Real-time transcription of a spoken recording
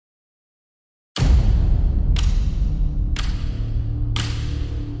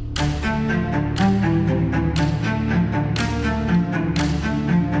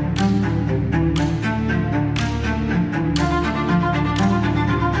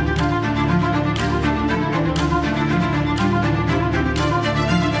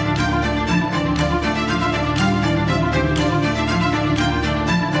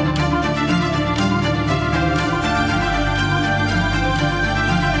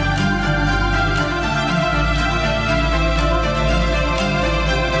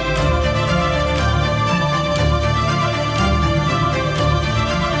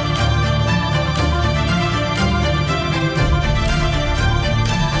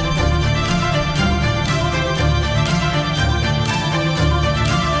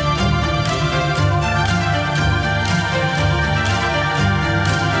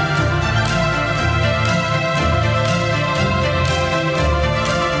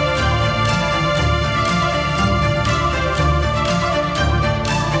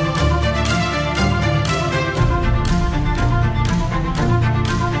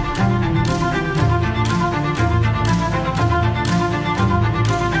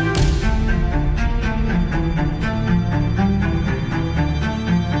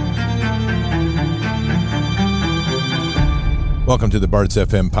Welcome to the Bards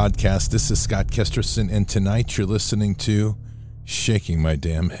FM podcast. This is Scott Kesterson, and tonight you're listening to Shaking My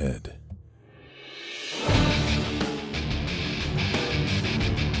Damn Head.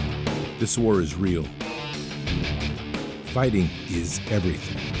 This war is real. Fighting is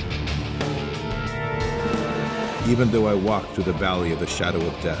everything. Even though I walk through the valley of the shadow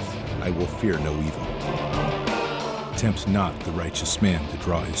of death, I will fear no evil. Tempt not the righteous man to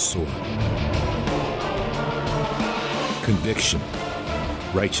draw his sword. Conviction,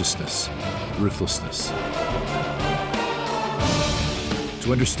 righteousness, ruthlessness.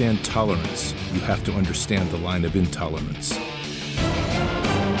 To understand tolerance, you have to understand the line of intolerance.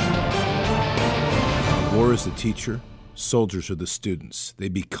 War is the teacher, soldiers are the students. They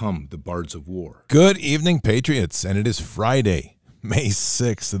become the bards of war. Good evening, Patriots, and it is Friday, May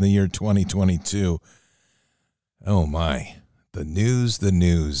 6th in the year 2022. Oh my, the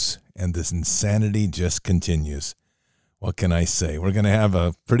news, and this insanity just continues. What can I say? We're going to have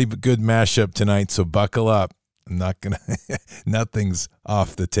a pretty good mashup tonight, so buckle up. I'm not going to, nothing's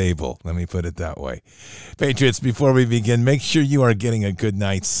off the table. Let me put it that way. Patriots, before we begin, make sure you are getting a good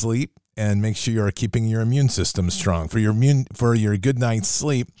night's sleep and make sure you are keeping your immune system strong. For your good night's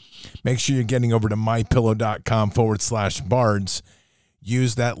sleep, make sure you're getting over to mypillow.com/bards.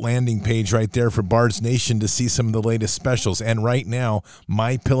 Use that landing page right there for Bards Nation to see some of the latest specials. And right now,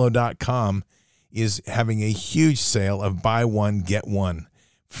 mypillow.com is having a huge sale of buy one, get one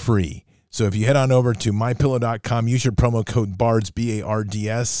free. So if you head on over to mypillow.com, use your promo code BARDS,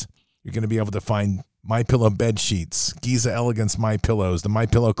 B-A-R-D-S, you're going to be able to find MyPillow bed sheets, Giza Elegance MyPillows, the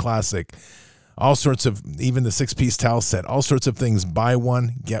MyPillow Classic, all sorts of, even the 6-piece towel set, all sorts of things, buy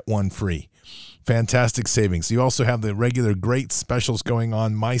one, get one free. Fantastic savings. You also have the regular great specials going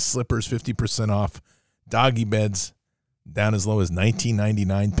on, My Slippers, 50% off, doggy beds down as low as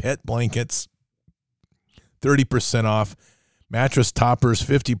 $19.99, pet blankets, 30% off, mattress toppers,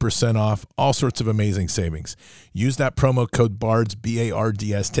 50% off, all sorts of amazing savings. Use that promo code BARDS,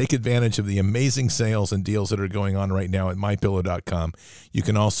 B-A-R-D-S. Take advantage of the amazing sales and deals that are going on right now at mypillow.com. You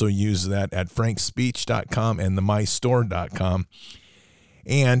can also use that at frankspeech.com and the mystore.com.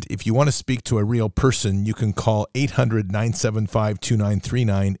 And if you want to speak to a real person, you can call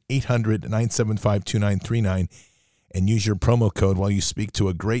 800-975-2939, 800-975-2939, and use your promo code while you speak to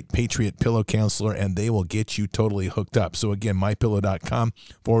a great Patriot pillow counselor, and they will get you totally hooked up. So again,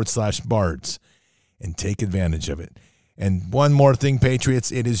 mypillow.com/bards, and take advantage of it. And one more thing,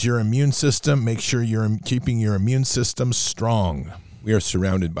 Patriots, it is your immune system. Make sure you're keeping your immune system strong. We are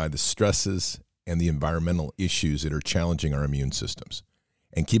surrounded by the stresses and the environmental issues that are challenging our immune systems.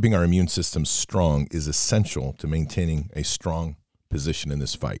 And keeping our immune system strong is essential to maintaining a strong position in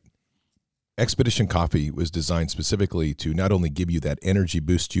this fight. Expedition Coffee was designed specifically to not only give you that energy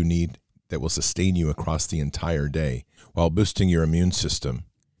boost you need that will sustain you across the entire day, while boosting your immune system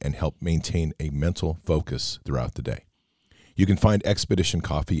and help maintain a mental focus throughout the day. You can find Expedition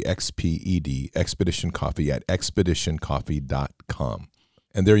Coffee, XPED, Expedition Coffee at expeditioncoffee.com.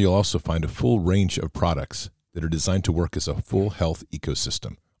 And there you'll also find a full range of products that are designed to work as a full health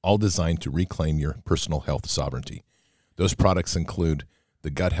ecosystem, all designed to reclaim your personal health sovereignty. Those products include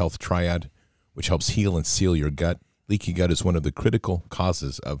the Gut Health Triad, which helps heal and seal your gut. Leaky gut is one of the critical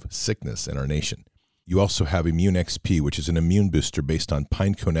causes of sickness in our nation. You also have Immune XP, which is an immune booster based on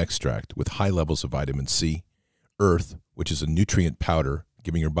pine cone extract with high levels of vitamin C. Earth, which is a nutrient powder,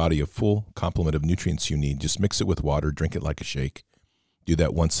 giving your body a full complement of nutrients you need. Just mix it with water, drink it like a shake. Do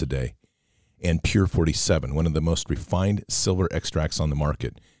that once a day. And Pure 47, one of the most refined silver extracts on the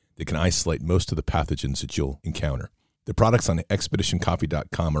market that can isolate most of the pathogens that you'll encounter. The products on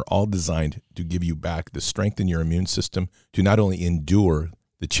expeditioncoffee.com are all designed to give you back the strength in your immune system to not only endure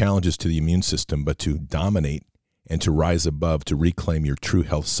the challenges to the immune system, but to dominate and to rise above to reclaim your true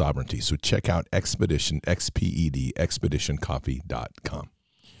health sovereignty. So check out Expedition, XPED, expeditioncoffee.com.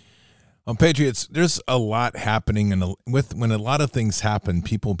 Patriots, there's a lot happening, and when a lot of things happen,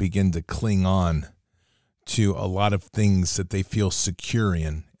 people begin to cling on to a lot of things that they feel secure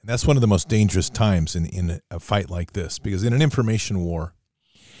in. That's one of the most dangerous times in a fight like this, because in an information war,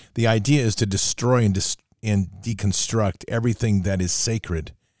 the idea is to destroy and deconstruct everything that is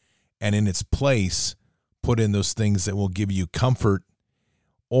sacred, and in its place, put in those things that will give you comfort,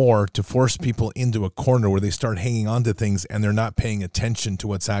 or to force people into a corner where they start hanging on to things and they're not paying attention to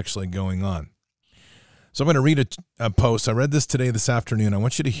what's actually going on. So I'm going to read a post. I read this this afternoon. I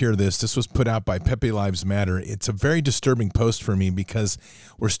want you to hear this. This was put out by Pepe Lives Matter. It's a very disturbing post for me because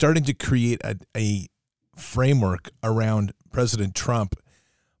we're starting to create a framework around President Trump,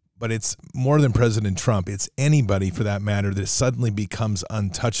 but it's more than President Trump. It's anybody, for that matter, that suddenly becomes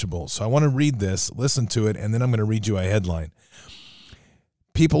untouchable. So I want to read this, listen to it, and then I'm going to read you a headline.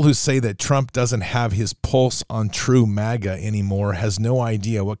 People who say that Trump doesn't have his pulse on true MAGA anymore has no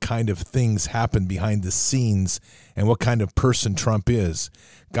idea what kind of things happen behind the scenes and what kind of person Trump is.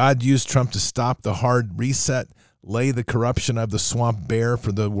 God used Trump to stop the hard reset, lay the corruption of the swamp bare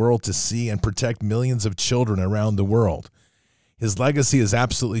for the world to see, and protect millions of children around the world. His legacy is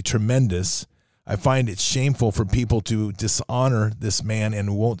absolutely tremendous. I find it shameful for people to dishonor this man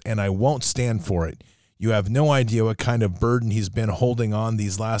and I won't stand for it. You have no idea what kind of burden he's been holding on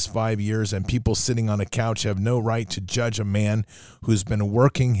these last 5 years, and people sitting on a couch have no right to judge a man who's been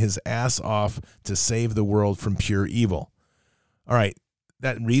working his ass off to save the world from pure evil. All right,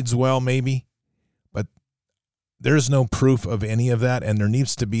 that reads well maybe, but there's no proof of any of that, and there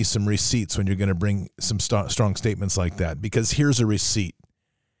needs to be some receipts when you're going to bring some strong statements like that, because here's a receipt.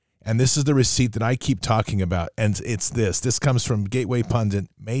 And this is the receipt that I keep talking about, and it's this. This comes from Gateway Pundit,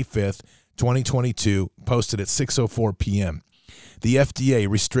 May 5th, 2022, posted at 6:04 p.m. The FDA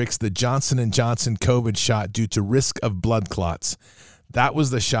restricts the Johnson & Johnson COVID shot due to risk of blood clots. That was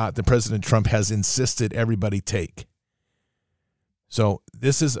the shot that President Trump has insisted everybody take. So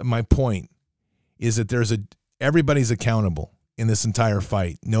this is my point, is that everybody's accountable in this entire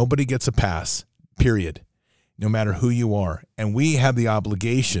fight. Nobody gets a pass, period, no matter who you are. And we have the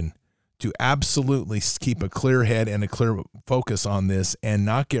obligation to absolutely keep a clear head and a clear focus on this and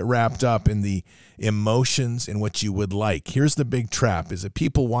not get wrapped up in the emotions and what you would like. Here's the big trap, is that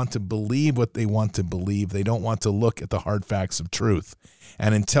people want to believe what they want to believe. They don't want to look at the hard facts of truth.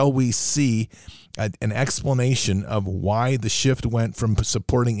 And until we see an explanation of why the shift went from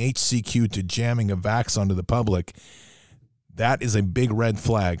supporting HCQ to jamming a vax onto the public, that is a big red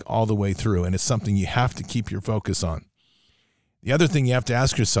flag all the way through, and it's something you have to keep your focus on. The other thing you have to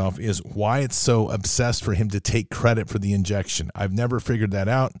ask yourself is why it's so obsessed for him to take credit for the injection. I've never figured that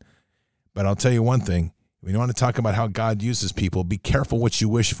out, but I'll tell you one thing. When you want to talk about how God uses people, be careful what you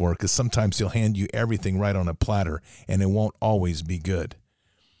wish for, because sometimes he'll hand you everything right on a platter, and it won't always be good.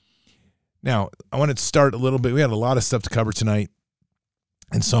 Now, I want to start a little bit. We had a lot of stuff to cover tonight,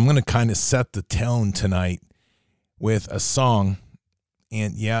 and so I'm going to kind of set the tone tonight with a song.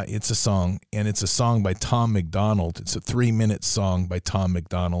 And yeah, it's a song, and it's a song by Tom MacDonald. It's a 3-minute song by Tom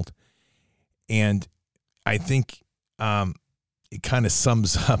MacDonald. And I think it kind of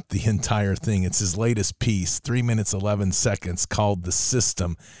sums up the entire thing. It's his latest piece, 3 minutes, 11 seconds, called The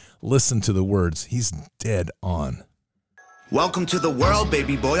System. Listen to the words. He's dead on. Welcome to the world,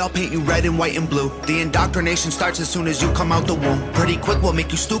 baby boy. I'll paint you red and white and blue. The indoctrination starts as soon as you come out the womb. Pretty quick, we'll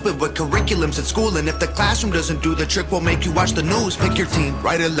make you stupid with curriculums at school. And if the classroom doesn't do the trick, we'll make you watch the news. Pick your team,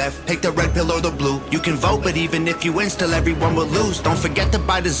 right or left, take the red pill or the blue. You can vote, but even if you win, still everyone will lose. Don't forget to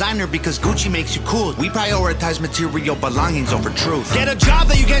buy designer, because Gucci makes you cool. We prioritize material belongings over truth. Get a job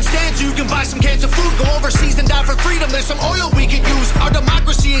that you can't stand so you can buy some cans of food. Go overseas and die for freedom, there's some oil we could use. Our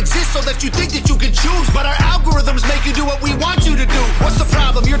democracy exists so that you think that you can choose, but our algorithms make you do what we want you to do. What's the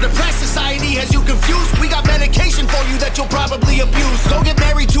problem? Your depressed society has you confused. We got medication for you that you'll probably abuse. Go get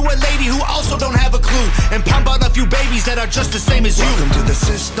married to a lady who also don't have a clue, and pump out a few babies that are just the same as you. Welcome to the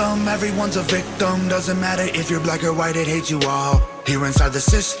system, everyone's a victim. Doesn't matter if you're black or white, it hates you all. Here inside the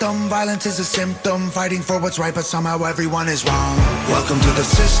system, violence is a symptom. Fighting for what's right, but somehow everyone is wrong. Welcome to the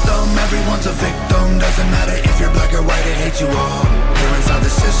system, everyone's a victim. Doesn't matter if you're black or white, it hates you all. Here inside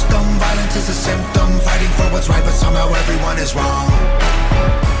the system, violence is a symptom. Fighting for what's right, but somehow everyone is wrong.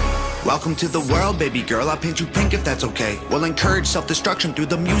 Welcome to the world, baby girl. I'll paint you pink if that's okay. We'll encourage self-destruction through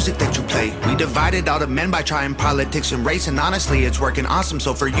the music that you play. We divided all the men by trying politics and race, and honestly, it's working awesome,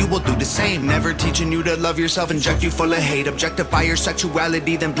 so for you, we'll do the same. Never teaching you to love yourself, inject you full of hate, objectify your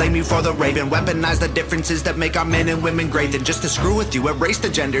sexuality, then blame you for the rape, and weaponize the differences that make our men and women great. Then just to screw with you, erase the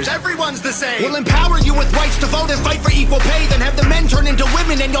genders. Everyone's the same. We'll empower you with rights to vote and fight for equal pay, then have the men turn into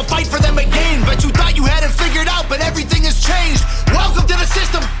women and you'll fight for them again. But you thought you had it figured out, but everything has changed. Welcome to the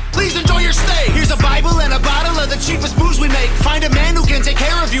system. Please enjoy your stay. Here's a Bible and a bottle of the cheapest booze we make. Find a man who can take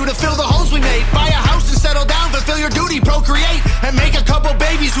care of you to fill the holes we made. Buy a house and settle down, fulfill your duty, procreate, and make a couple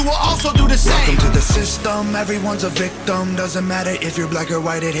babies who will also do the same. Welcome to the system, everyone's a victim. Doesn't matter if you're black or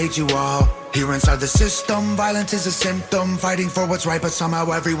white, it hates you all. Here inside the system, violence is a symptom. Fighting for what's right, but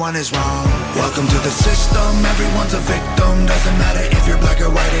somehow everyone is wrong. Welcome to the system, everyone's a victim. Doesn't matter if you're black or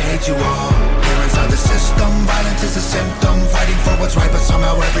white, it hates you all. Here inside the system, violence is a symptom. Fighting for what's right, but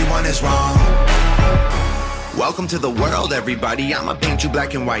somehow everyone is wrong. Welcome to the world, everybody. I'ma paint you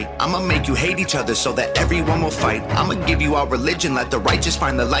black and white. I'ma make you hate each other so that everyone will fight. I'ma give you our religion, let the righteous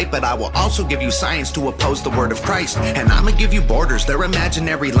find the light. But I will also give you science to oppose the word of Christ. And I'ma give you borders, they're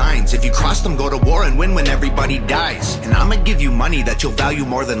imaginary lines. If you cross them, go to war and win when everybody dies. And I'ma give you money that you'll value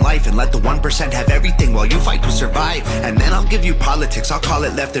more than life, and let the 1% have everything while you fight to survive. And then I'll give you politics, I'll call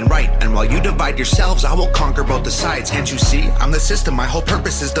it left and right. And while you divide yourselves, I will conquer both the sides. Can't you see? I'm the system, my whole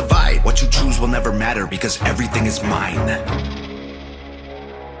purpose is divide. What you choose will never matter because everything is mine.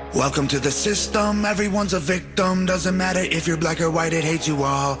 Welcome to the system, everyone's a victim. Doesn't matter if you're black or white, it hates you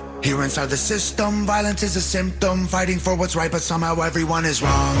all. Here inside the system, violence is a symptom. Fighting for what's right, but somehow everyone is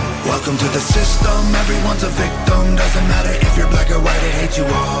wrong. Welcome to the system, everyone's a victim. Doesn't matter if you're black or white, it hates you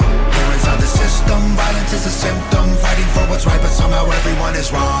all. Here inside the system, violence is a symptom. Fighting for what's right, but somehow everyone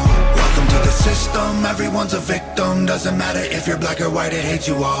is wrong. Welcome to the system, everyone's a victim. Doesn't matter if you're black or white, it hates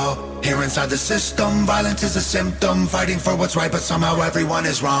you all. Here inside the system, violence is a symptom. Fighting for what's right, but somehow everyone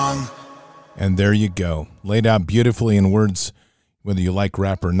is wrong. And there you go. Laid out beautifully in words, whether you like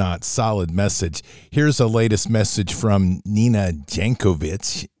rap or not. Solid message. Here's the latest message from Nina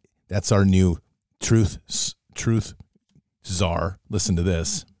Jankovic. That's our new truth czar. Listen to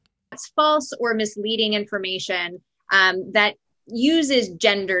this. It's false or misleading information that uses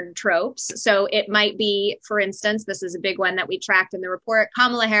gendered tropes. So it might be, for instance, this is a big one that we tracked in the report,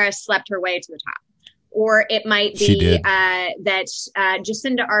 Kamala Harris slept her way to the top. Or it might be that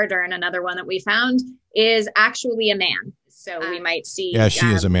Jacinda Ardern, another one that we found, is actually a man. So we might see she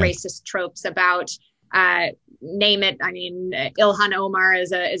is a man. Racist tropes about, name it. I mean, Ilhan Omar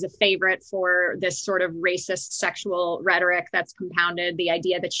is a favorite for this sort of racist sexual rhetoric that's compounded. The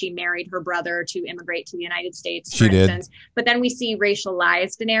idea that she married her brother to immigrate to the United States, for instance. But then we see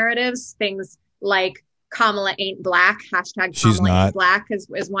racialized narratives, things like Kamala ain't black, hashtag Kamala ain't black is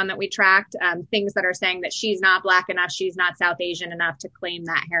one that we tracked. Things that are saying that she's not black enough, she's not South Asian enough to claim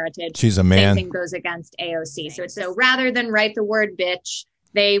that heritage. She's a man. Same thing goes against AOC. So rather than write the word bitch,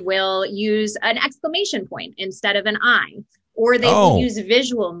 they will use an exclamation point instead of an I. Or they will use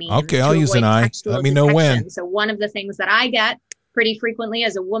visual means. Okay, I'll use an I. Let me know when. So one of the things that I get pretty frequently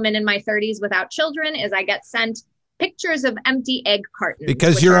as a woman in my 30s without children is I get sent pictures of empty egg cartons.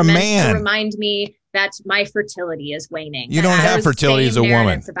 Because you're a man. To remind me that my fertility is waning. You don't have fertility as a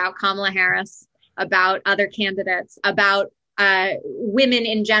woman. It's about Kamala Harris, about other candidates, about women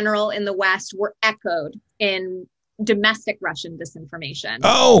in general in the West were echoed in domestic Russian disinformation.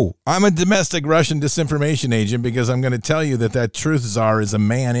 Oh, I'm a domestic Russian disinformation agent because I'm going to tell you that truth czar is a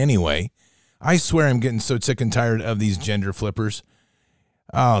man anyway. I swear I'm getting so sick and tired of these gender flippers.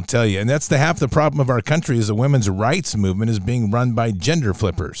 I'll tell you. And that's half the problem of our country is the women's rights movement is being run by gender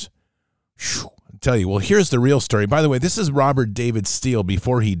flippers. I'll tell you. Well, here's the real story. By the way, this is Robert David Steele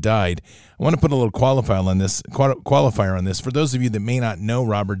before he died. I want to put a little qualifier on this. For those of you that may not know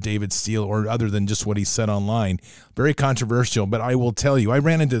Robert David Steele or other than just what he said online, very controversial, but I will tell you, I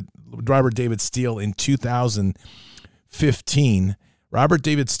ran into Robert David Steele in 2015. Robert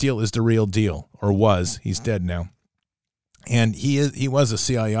David Steele is the real deal, or was. He's dead now. And he was a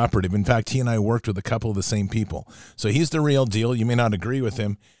CIA operative. In fact, he and I worked with a couple of the same people. So he's the real deal. You may not agree with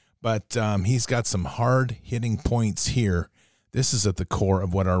him, but he's got some hard-hitting points here. This is at the core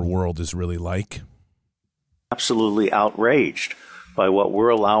of what our world is really like. Absolutely outraged by what we're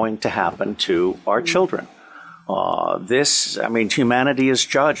allowing to happen to our children. Humanity is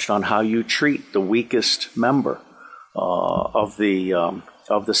judged on how you treat the weakest member of the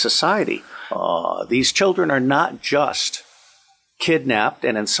society. These children are not just kidnapped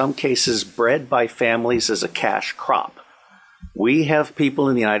and in some cases bred by families as a cash crop. We have people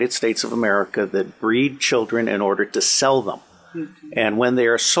in the United States of America that breed children in order to sell them. And when they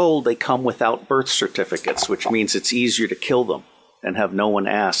are sold, they come without birth certificates, which means it's easier to kill them and have no one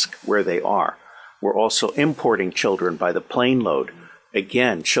ask where they are. We're also importing children by the plane load.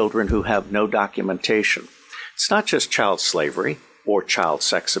 Again, children who have no documentation. It's not just child slavery or child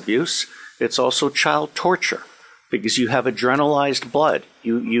sex abuse. It's also child torture because you have adrenalized blood.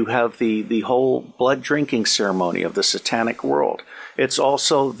 You have the whole blood drinking ceremony of the satanic world. It's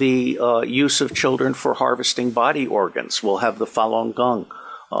also the use of children for harvesting body organs. We'll have the Falun Gong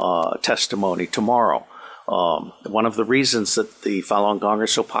testimony tomorrow. One of the reasons that the Falun Gong are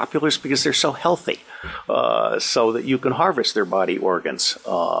so popular is because they're so healthy, so that you can harvest their body organs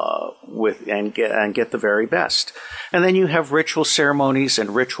and get the very best. And then you have ritual ceremonies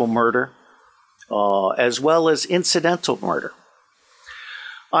and ritual murder, as well as incidental murder.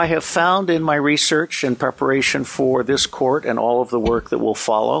 I have found in my research and preparation for this court and all of the work that will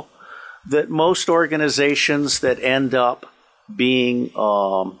follow that most organizations that end up being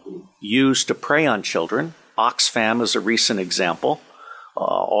used to prey on children Oxfam is a recent example.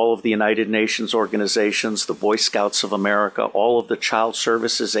 All of the United Nations organizations, the Boy Scouts of America, all of the child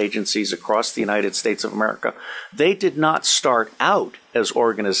services agencies across the United States of America, they did not start out as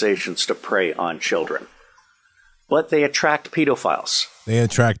organizations to prey on children, but they attract pedophiles. They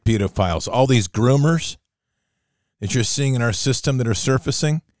attract pedophiles. All these groomers that you're seeing in our system that are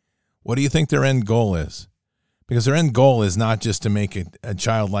surfacing, what do you think their end goal is? Because their end goal is not just to make a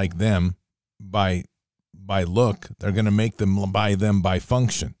child like them by look. They're going to make them by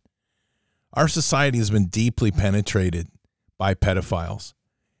function. Our society has been deeply penetrated by pedophiles,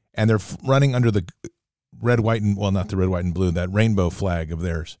 and they're running under the not the red, white, and blue, that rainbow flag of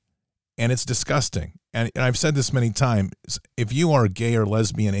theirs. And it's disgusting. And I've said this many times, if you are gay or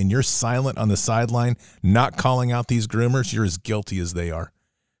lesbian and you're silent on the sideline, not calling out these groomers, you're as guilty as they are.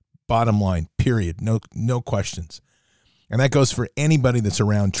 Bottom line, period. No questions. And that goes for anybody that's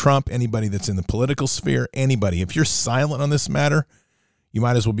around Trump, anybody that's in the political sphere, anybody. If you're silent on this matter, you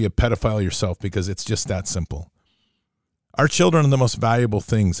might as well be a pedophile yourself, because it's just that simple. Our children are the most valuable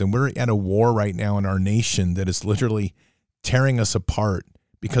things, and we're at a war right now in our nation that is literally tearing us apart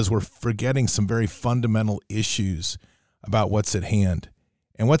because we're forgetting some very fundamental issues about what's at hand.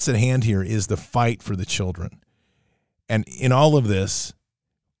 And what's at hand here is the fight for the children. And in all of this,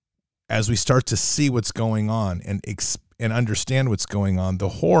 as we start to see what's going on and understand what's going on, the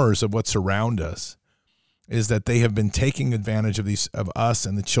horrors of what's around us is that they have been taking advantage of us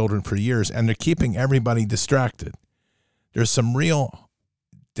and the children for years, and they're keeping everybody distracted. There's some real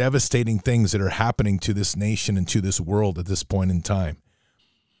devastating things that are happening to this nation and to this world at this point in time.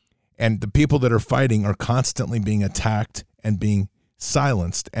 And the people that are fighting are constantly being attacked and being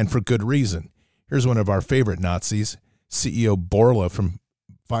silenced, and for good reason. Here's one of our favorite Nazis, CEO Bourla from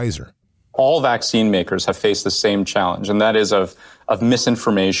Pfizer. All vaccine makers have faced the same challenge, and that is of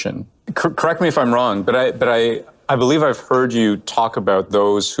misinformation. Correct me if I'm wrong, but I believe I've heard you talk about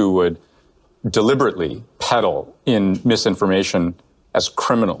those who would deliberately peddle in misinformation as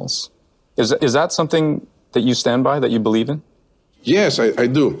criminals. Is that something that you stand by, that you believe in? Yes, I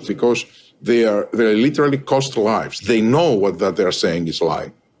do, because they literally cost lives. They know what that they're saying is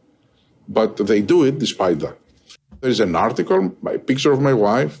lying, but they do it despite that. There is an article, a picture of my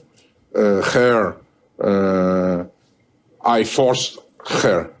wife. I forced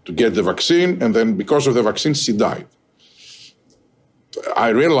her to get the vaccine, and then because of the vaccine, she died. I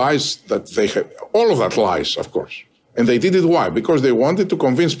realized that they had all of that lies, of course. And they did it why? Because they wanted to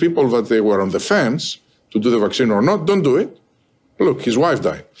convince people that they were on the fence to do the vaccine or not. Don't do it. Look, his wife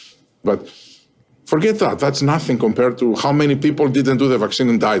died. But forget that. That's nothing compared to how many people didn't do the vaccine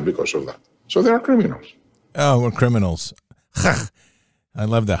and died because of that. So they are criminals. Oh, we're criminals. I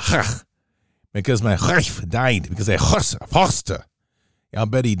love the because my wife died because I forced her. I'll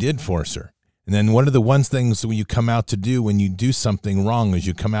bet he did force her. And then one of the things when you come out to do when you do something wrong is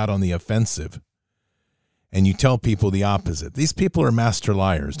you come out on the offensive and you tell people the opposite. These people are master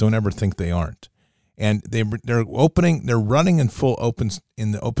liars. Don't ever think they aren't. And they're running in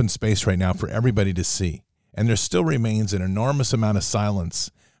the open space right now for everybody to see. And there still remains an enormous amount of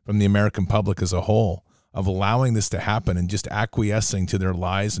silence from the American public as a whole of allowing this to happen and just acquiescing to their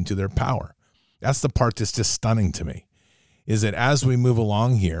lies and to their power. That's the part that's just stunning to me, is that as we move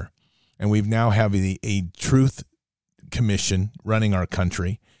along here, and we've now have a truth commission running our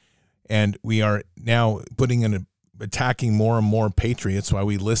country, and we are now attacking more and more patriots while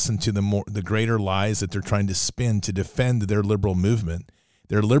we listen to the greater lies that they're trying to spin to defend their liberal movement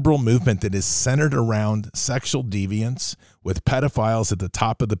that is centered around sexual deviance with pedophiles at the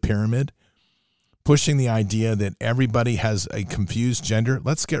top of the pyramid, pushing the idea that everybody has a confused gender.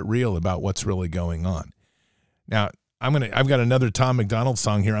 Let's get real about what's really going on. Now, I've got another Tom McDonald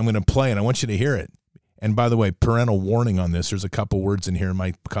song here I'm going to play, and I want you to hear it. And by the way, parental warning on this. There's a couple words in here that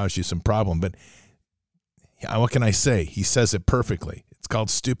might cause you some problem, but what can I say? He says it perfectly. It's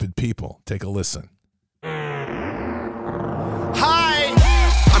called Stupid People. Take a listen.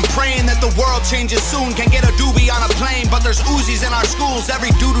 Praying that the world changes soon. Can get a doobie on a plane, but there's Uzis in our schools.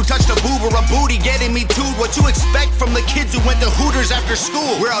 Every dude who touched a boob or a booty getting me tooed. What you expect from the kids who went to Hooters after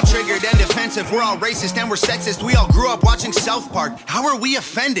school? We're all triggered and defensive. We're all racist and we're sexist. We all grew up watching South Park. How are we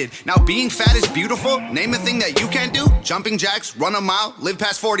offended? Now being fat is beautiful. Name a thing that you can't do. Jumping jacks, run a mile, live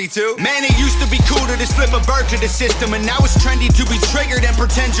past 42. Man, it used to be cool to just flip a bird to the system, and now it's trendy to be triggered and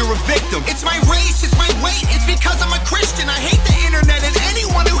pretend you're a victim. It's my race, it's my weight, it's because I'm a Christian. I hate the internet and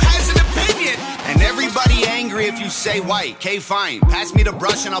anyone who has an opinion. And everybody angry if you say white. Okay, fine. Pass me the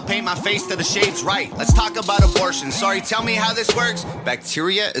brush and I'll paint my face to the shades right. Let's talk about abortion. Sorry, tell me how this works.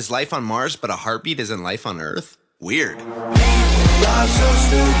 Bacteria is life on Mars, but a heartbeat isn't life on Earth? Weird. People are so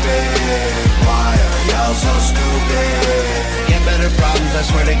stupid. Why are y'all so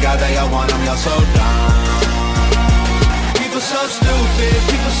God that y'all want them, y'all so dumb. People so stupid,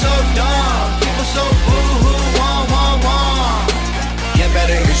 people so dumb, people so boo-hoo, wah. Get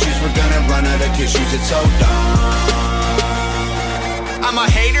better issues, we're gonna run out of tissues, it's so dumb. I'm a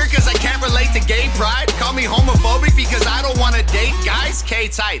hater cause I can't relate to gay pride. Call me homophobic because I don't wanna date guys.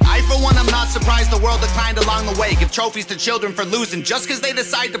 K-tight. I for one, I'm not surprised the world declined along the way. Give trophies to children for losing just cause they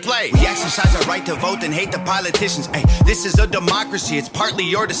decide to play. We exercise our right to vote and hate the politicians. Ay, this is a democracy, it's partly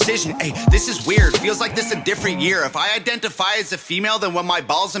your decision. Ay, this is weird, feels like this a different year. If I identify as a female, then when my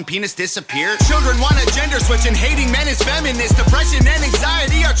balls and penis disappear. Children want a gender switch and hating men is feminist. Depression and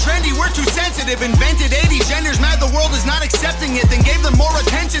anxiety are trendy, we're too sensitive. Invented 80 genders, mad the world is not accepting it. Then gave them more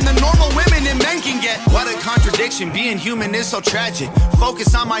attention than normal women and men can get. What a contradiction, being human is so tragic.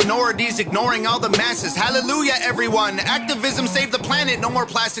 Focus on minorities, ignoring all the masses. Hallelujah, everyone. Activism saved the planet. No more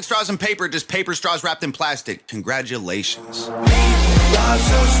plastic straws and paper, just paper straws wrapped in plastic. Congratulations. People are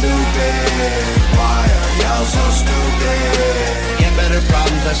so stupid. Why are y'all so stupid? Get better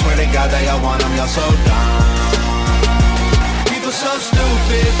problems, I swear to God that y'all want them, y'all so dumb. People so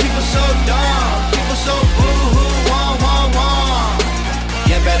stupid, people so dumb, people so boo-hoo, wah.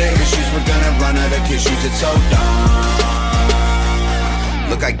 Get better issues, we're gonna run out of tissues, it's so dumb.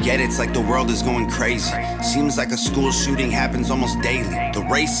 Look, I get it, it's like the world is going crazy. Seems like a school shooting happens almost daily. The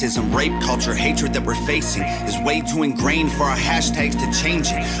racism, rape culture, hatred that we're facing is way too ingrained for our hashtags to change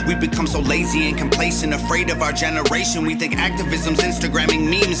it. We've become so lazy and complacent, afraid of our generation. We think activism's Instagramming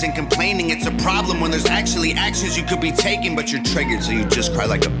memes and complaining. It's a problem when there's actually actions you could be taking, but you're triggered so you just cry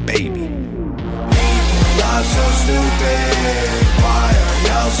like a baby. People are so stupid. Why are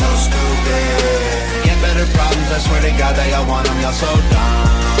y'all so stupid? Get better problems, I swear to God that y'all want them, y'all so dumb.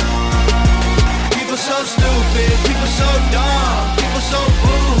 People so stupid, people so dumb, people so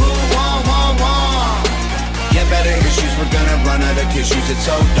boo-hoo, wah. Get better issues, we're gonna run out of tissues, it's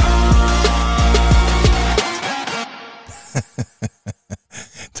so dumb.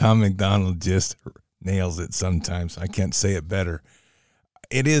 Tom McDonald just nails it sometimes. I can't say it better.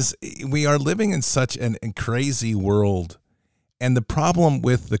 We are living in such a crazy world. And the problem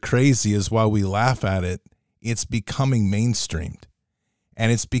with the crazy is while we laugh at it, it's becoming mainstreamed.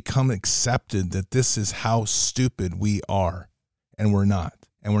 And it's become accepted that this is how stupid we are. And we're not.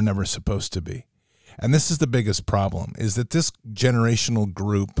 And we're never supposed to be. And this is the biggest problem, is that this generational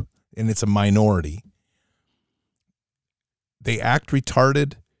group, and it's a minority, they act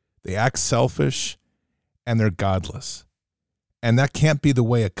retarded, they act selfish, and they're godless. And that can't be the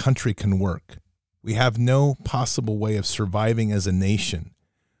way a country can work. We have no possible way of surviving as a nation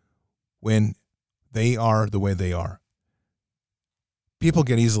when they are the way they are. People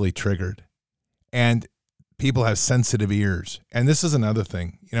get easily triggered, and people have sensitive ears. And this is another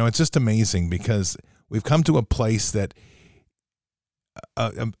thing. You know, it's just amazing because we've come to a place that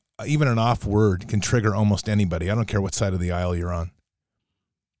even an off word can trigger almost anybody. I don't care what side of the aisle you're on.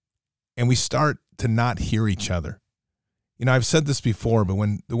 And we start to not hear each other. You know, I've said this before, but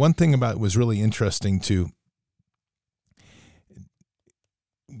when the one thing about it was really interesting to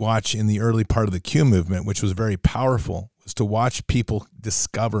watch in the early part of the Q movement, which was very powerful, was to watch people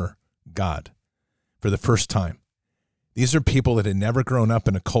discover God for the first time. These are people that had never grown up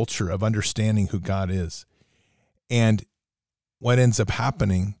in a culture of understanding who God is. And what ends up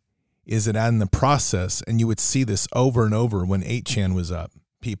happening is that in the process, and you would see this over and over when 8chan was up,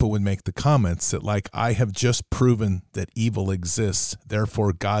 people would make the comments that, like, I have just proven that evil exists,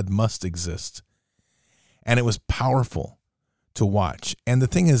 therefore God must exist. And it was powerful to watch. And the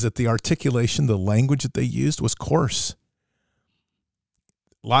thing is that the articulation, the language that they used was coarse.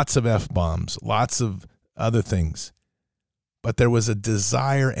 Lots of F-bombs, lots of other things. But there was a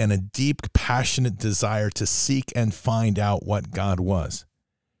desire, and a deep, passionate desire to seek and find out what God was.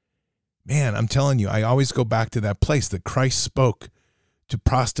 Man, I'm telling you, I always go back to that place that Christ spoke to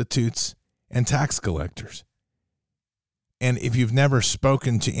prostitutes and tax collectors. And if you've never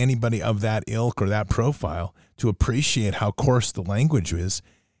spoken to anybody of that ilk or that profile to appreciate how coarse the language is,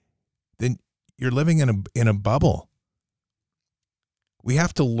 then you're living in a bubble. We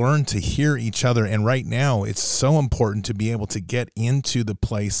have to learn to hear each other. And right now, it's so important to be able to get into the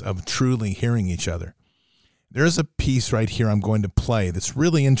place of truly hearing each other. There's a piece right here I'm going to play that's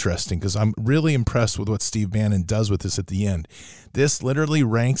really interesting because I'm really impressed with what Steve Bannon does with this at the end. This literally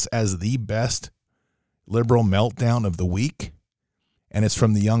ranks as the best liberal meltdown of the week, and it's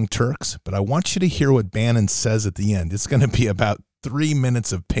from the Young Turks. But I want you to hear what Bannon says at the end. It's going to be about 3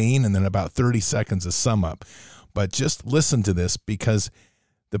 minutes of pain and then about 30 seconds of sum up. But just listen to this, because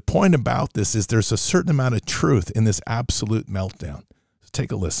the point about this is there's a certain amount of truth in this absolute meltdown. So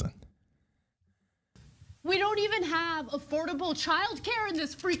take a listen. We don't even have affordable childcare in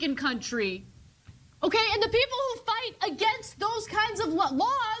this freaking country. Okay, and the people who fight against those kinds of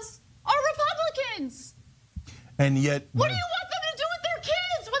laws are Republicans. And yet, what do you want them to do with their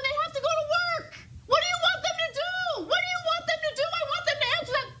kids when they have to go to work? What do you want them to do? What do you want them to do? I want them to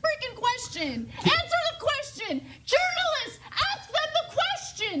answer that freaking question. Answer the question. Journalists, ask them the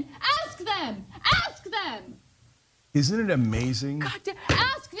question. Ask them. Ask them. Isn't it amazing? God,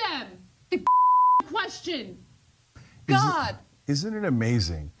 ask them the question. God. Isn't it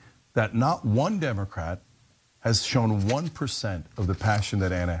amazing that not one Democrat has shown 1% of the passion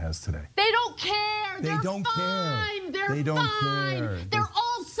that Anna has today? They don't care. They don't care. They don't care. They're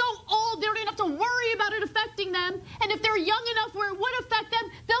all so old, they don't even have to worry about it affecting them. And if they're young enough where it would affect them,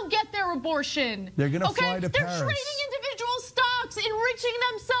 they'll get their abortion. They're going to fly to They're Paris. trading individual stocks, enriching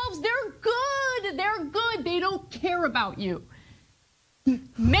themselves. They're good. They're good. They don't care about you.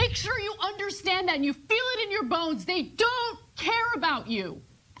 Make sure you understand that and you feel it in your bones. They don't care about you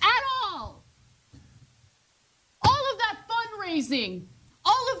at all. All of that fundraising,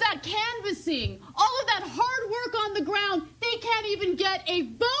 all of that canvassing, all of that hard work on the ground, they can't even get a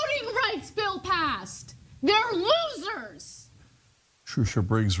voting rights bill passed. They're losers. Trusha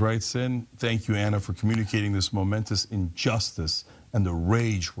Briggs writes in, thank you, Anna, for communicating this momentous injustice and the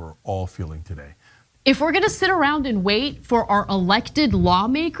rage we're all feeling today. If we're going to sit around and wait for our elected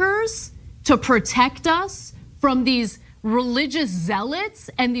lawmakers to protect us from these religious zealots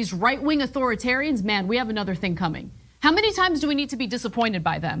and these right-wing authoritarians, man, we have another thing coming. How many times do we need to be disappointed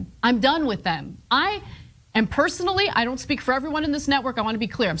by them? I'm done with them. And personally, I don't speak for everyone in this network. I want to be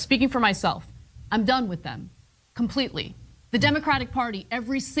clear. I'm speaking for myself. I'm done with them completely. The Democratic Party,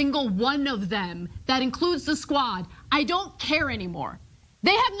 every single one of them, that includes the squad, I don't care anymore.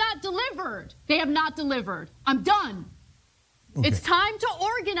 They have not delivered. They have not delivered. I'm done. Okay. It's time to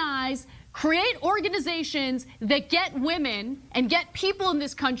organize, create organizations that get women and get people in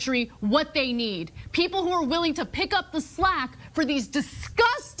this country what they need. People who are willing to pick up the slack for these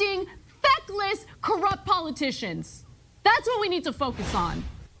disgusting, feckless, corrupt politicians. That's what we need to focus on.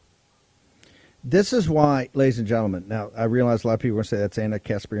 This is why, ladies and gentlemen, now I realize a lot of people are going to say that's Anna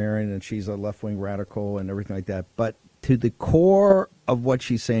Kasparian and she's a left-wing radical and everything like that, but to the core of what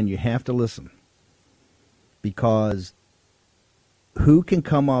she's saying, you have to listen, because who can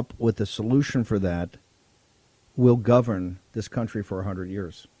come up with a solution for that will govern this country for 100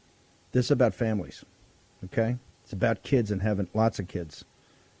 years. This is about families, okay? It's about kids and having lots of kids,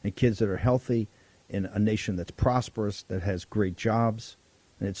 and kids that are healthy in a nation that's prosperous, that has great jobs,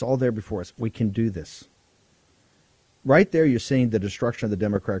 and it's all there before us. We can do this. Right there, you're seeing the destruction of the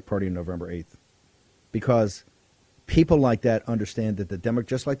Democratic Party on November 8th, because people like that understand that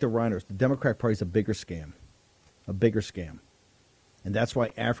just like the Rhinos, the Democratic Party is a bigger scam. And that's why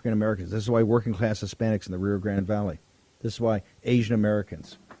African Americans, this is why working class Hispanics in the Rio Grande Valley, this is why Asian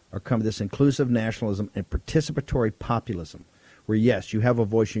Americans are coming to this inclusive nationalism and participatory populism, where yes, you have a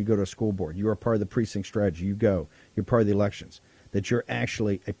voice and you go to a school board, you are part of the precinct strategy, you're part of the elections, that you're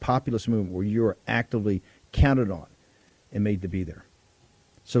actually a populist movement where you're actively counted on and made to be there.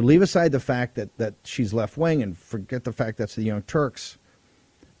 So leave aside the fact that she's left-wing and forget the fact that's the Young Turks.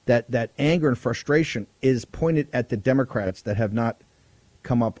 That anger and frustration is pointed at the Democrats that have not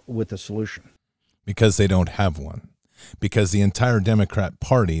come up with a solution. Because they don't have one. Because the entire Democrat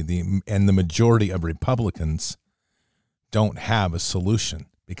Party and the majority of Republicans don't have a solution,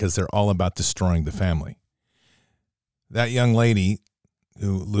 because they're all about destroying the family. That young lady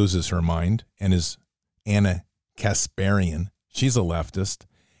who loses her mind and is Anna Kasparian, she's a leftist.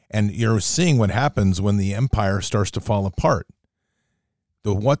 And you're seeing what happens when the empire starts to fall apart.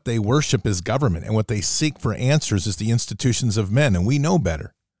 What they worship is government, and what they seek for answers is the institutions of men, and we know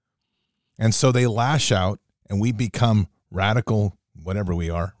better. And so they lash out, and we become radical, whatever we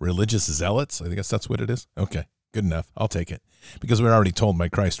are, religious zealots. I guess that's what it is. Okay, good enough. I'll take it. Because we're already told by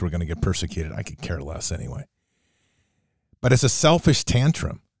Christ we're going to get persecuted. I could care less anyway. But it's a selfish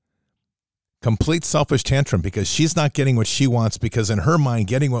tantrum. Complete selfish tantrum, because she's not getting what she wants, because in her mind,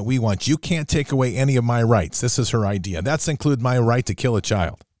 getting what we want, you can't take away any of my rights. This is her idea. That's include my right to kill a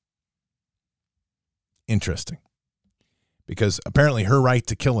child. Interesting. Because apparently her right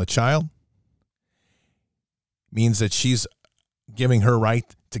to kill a child means that she's giving her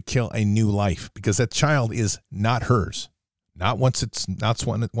right to kill a new life, because that child is not hers, not once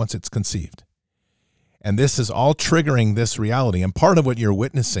it's conceived. And this is all triggering this reality. And part of what you're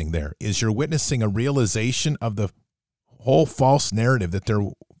witnessing there is you're witnessing a realization of the whole false narrative that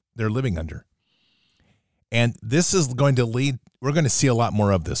they're living under. And this is going to lead, we're going to see a lot more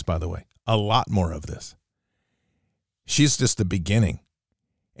of this, by the way, a lot more of this. She's just the beginning.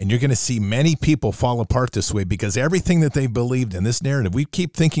 And you're going to see many people fall apart this way because everything that they believed in, this narrative, we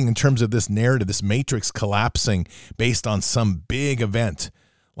keep thinking in terms of this narrative, this matrix collapsing based on some big event.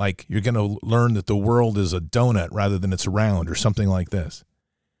 Like you're going to learn that the world is a donut rather than it's round or something like this.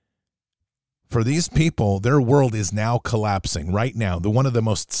 For these people, their world is now collapsing right now. One of the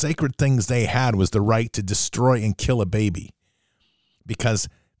most sacred things they had was the right to destroy and kill a baby, because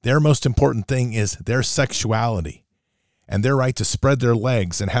their most important thing is their sexuality and their right to spread their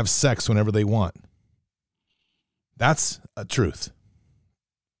legs and have sex whenever they want. That's a truth.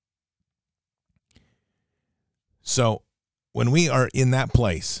 So when we are in that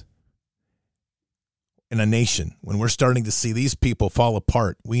place, in a nation, when we're starting to see these people fall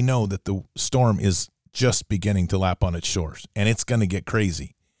apart, we know that the storm is just beginning to lap on its shores, and it's going to get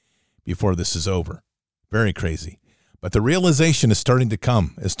crazy before this is over. Very crazy. But the realization is starting to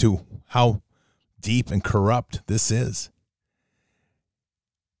come as to how deep and corrupt this is.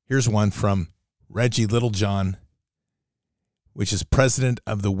 Here's one from Reggie Littlejohn, which is president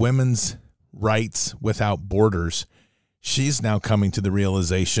of the Women's Rights Without Borders. She's now coming to the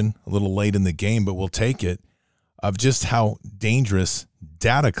realization, a little late in the game, but we'll take it, of just how dangerous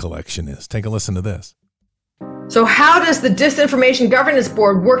data collection is. Take a listen to this. So how does the Disinformation Governance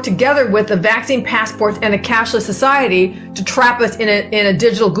Board work together with the vaccine passports and a cashless society to trap us in a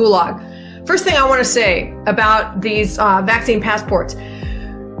digital gulag? First thing I want to say about these vaccine passports.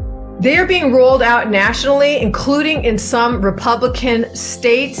 They are being rolled out nationally, including in some Republican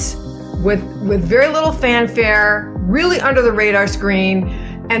states with very little fanfare, really under the radar screen.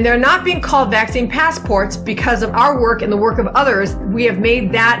 And they're not being called vaccine passports because of our work and the work of others. We have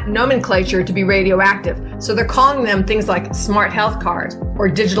made that nomenclature to be radioactive. So they're calling them things like smart health cards or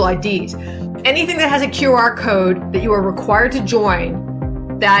digital IDs. Anything that has a QR code that you are required to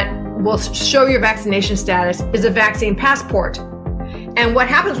join that will show your vaccination status is a vaccine passport. And what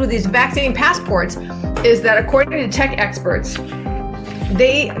happens with these vaccine passports is that, according to tech experts,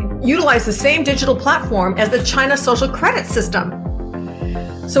 they utilize the same digital platform as the China social credit system.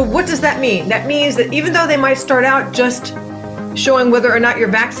 So what does that mean? That means that even though they might start out just showing whether or not you're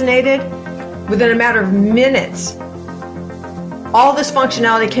vaccinated, within a matter of minutes, all this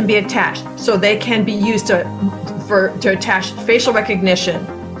functionality can be attached. So they can be used to attach facial recognition,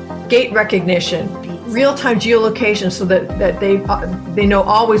 gait recognition, real-time geolocation, so that they know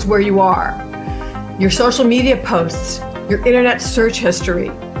always where you are, your social media posts, your internet search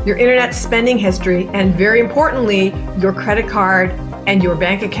history, your internet spending history, and very importantly, your credit card and your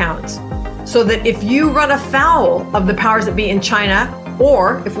bank accounts. So that if you run afoul of the powers that be in China,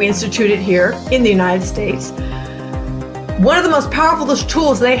 or if we institute it here in the United States, one of the most powerful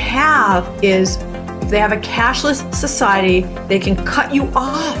tools they have is, if they have a cashless society, they can cut you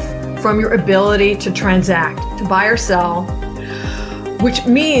off from your ability to transact, to buy or sell, which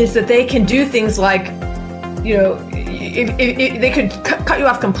means that they can do things like, if they could cut you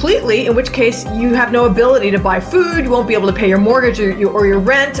off completely, in which case you have no ability to buy food, you won't be able to pay your mortgage or your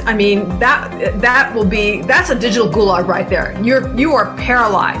rent. I mean, that's a digital gulag right there. You are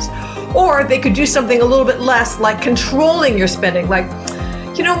paralyzed. Or they could do something a little bit less, like controlling your spending, like,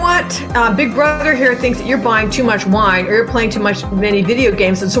 you know what, Big Brother here thinks that you're buying too much wine or you're playing many video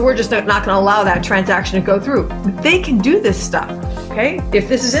games, and so we're just not going to allow that transaction to go through. They can do this stuff, okay, if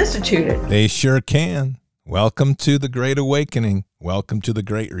this is instituted. They sure can. Welcome to the Great Awakening. Welcome to the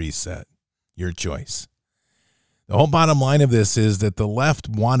Great Reset. Your choice. The whole bottom line of this is that the left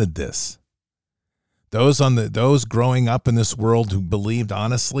wanted this. Those growing up in this world who believed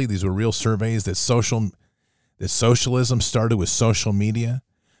honestly, these were real surveys, that socialism started with social media.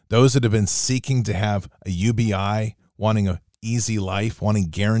 Those that have been seeking to have a UBI, wanting an easy life, wanting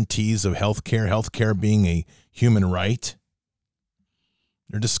guarantees of healthcare being a human right.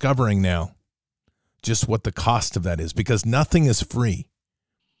 They're discovering now just what the cost of that is, because nothing is free.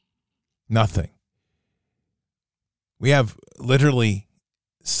 Nothing. We have literally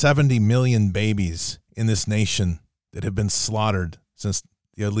 70 million babies in this nation that have been slaughtered since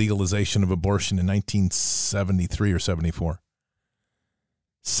the legalization of abortion in 1973 or 74.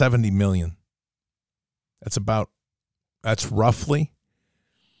 70 million. That's roughly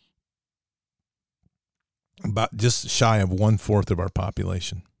about just shy of 1/4 of our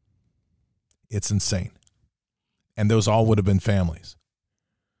population. It's insane. And those all would have been families.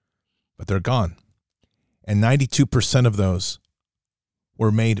 But they're gone. And 92% of those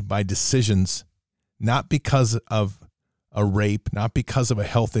were made by decisions not because of a rape, not because of a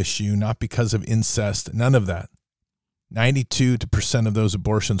health issue, not because of incest, none of that. 92% of those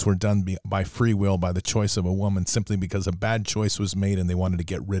abortions were done by free will, by the choice of a woman, simply because a bad choice was made and they wanted to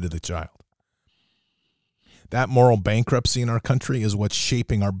get rid of the child. That moral bankruptcy in our country is what's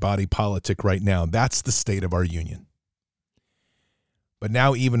shaping our body politic right now. That's the state of our union. But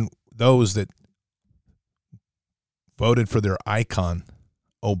now even those that voted for their icon,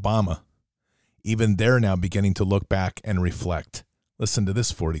 Obama, even they're now beginning to look back and reflect. Listen to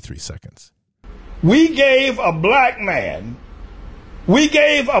this 43 seconds. We gave a black man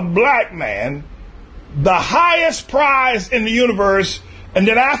the highest prize in the universe, and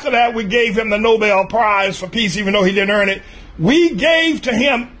then after that we gave him the Nobel Prize for Peace, even though he didn't earn it. We gave to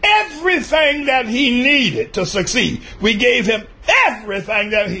him everything that he needed to succeed. We gave him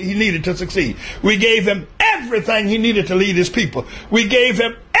everything that he needed to succeed. We gave him everything he needed to lead his people. We gave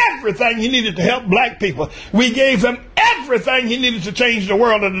him everything he needed to help black people. We gave him everything he needed to change the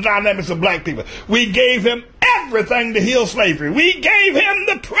world and the dynamics of black people. We gave him everything to heal slavery. We gave him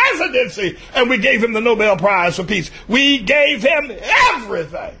the presidency, and we gave him the Nobel Prize for Peace. We gave him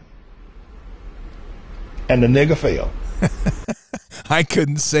everything. And the nigga failed. I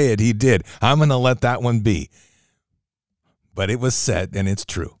couldn't say it. He did. I'm going to let that one be. But it was said, and it's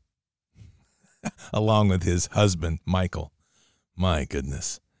true. Along with his husband, Michael. My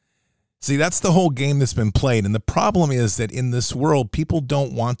goodness. See, that's the whole game that's been played. And the problem is that in this world, people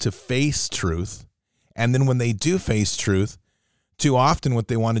don't want to face truth. And then when they do face truth, too often what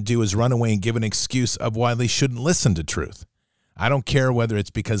they want to do is run away and give an excuse of why they shouldn't listen to truth. I don't care whether it's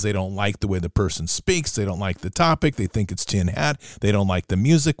because they don't like the way the person speaks, they don't like the topic, they think it's tin hat, they don't like the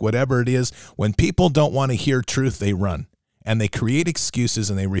music, whatever it is. When people don't want to hear truth, they run. And they create excuses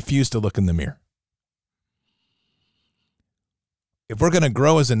and they refuse to look in the mirror. If we're going to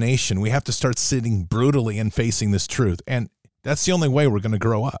grow as a nation, we have to start sitting brutally and facing this truth. And that's the only way we're going to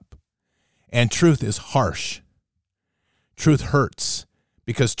grow up. And truth is harsh. Truth hurts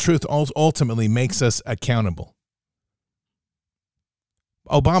because truth ultimately makes us accountable.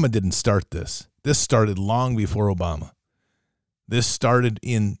 Obama didn't start this. This started long before Obama. This started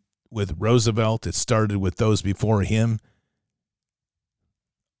with Roosevelt. It started with those before him.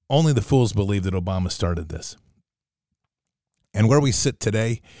 Only the fools believe that Obama started this. And where we sit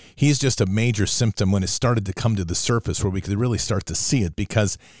today, he's just a major symptom when it started to come to the surface where we could really start to see it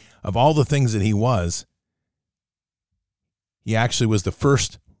because of all the things that he actually was the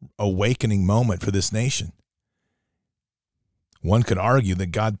first awakening moment for this nation. One could argue that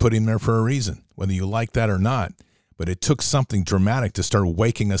God put him there for a reason, whether you like that or not, but it took something dramatic to start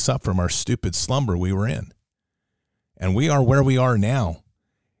waking us up from our stupid slumber we were in. And we are where we are now,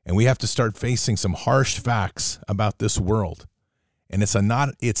 and we have to start facing some harsh facts about this world. And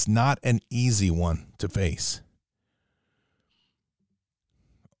it's not an easy one to face.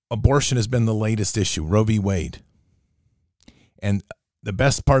 Abortion has been the latest issue, Roe v. Wade. And the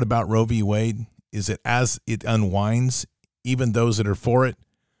best part about Roe v. Wade is that as it unwinds, even those that are for it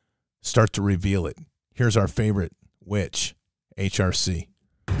start to reveal it. Here's our favorite witch, HRC.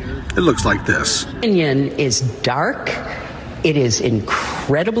 It looks like this. Opinion is dark. It is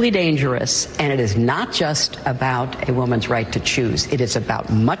incredibly dangerous, and it is not just about a woman's right to choose. It is about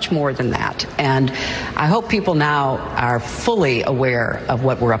much more than that. And I hope people now are fully aware of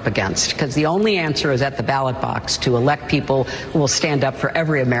what we're up against, because the only answer is at the ballot box to elect people who will stand up for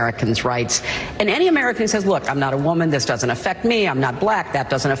every American's rights. And any American who says, look, I'm not a woman, this doesn't affect me, I'm not black,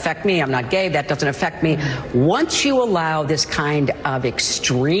 that doesn't affect me, I'm not gay, that doesn't affect me. Once you allow this kind of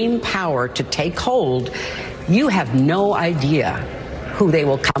extreme power to take hold, you have no idea who they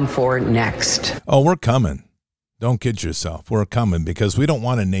will come for next. Oh, we're coming. Don't kid yourself. We're coming because we don't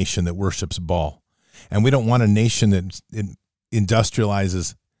want a nation that worships Baal. And we don't want a nation that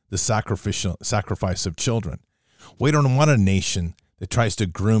industrializes the sacrifice of children. We don't want a nation that tries to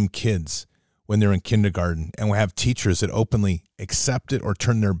groom kids when they're in kindergarten and we have teachers that openly accept it or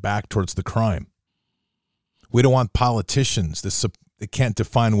turn their back towards the crime. We don't want politicians that can't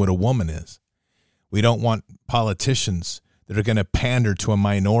define what a woman is. We don't want politicians that are going to pander to a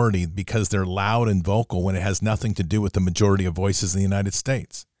minority because they're loud and vocal when it has nothing to do with the majority of voices in the United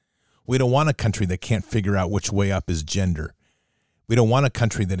States. We don't want a country that can't figure out which way up is gender. We don't want a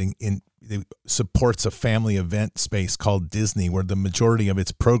country that supports a family event space called Disney where the majority of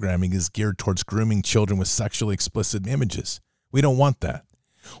its programming is geared towards grooming children with sexually explicit images. We don't want that.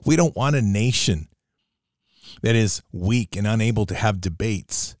 We don't want a nation that is weak and unable to have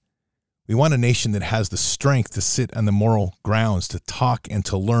debates. We want a nation that has the strength to sit on the moral grounds, to talk and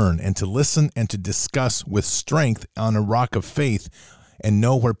to learn and to listen and to discuss with strength on a rock of faith and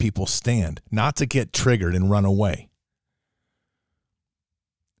know where people stand, not to get triggered and run away.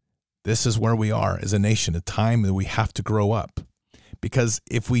 This is where we are as a nation, a time that we have to grow up. Because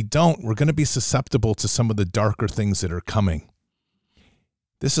if we don't, we're going to be susceptible to some of the darker things that are coming.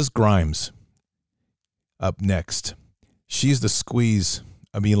 This is Grimes. up next. She's the squeeze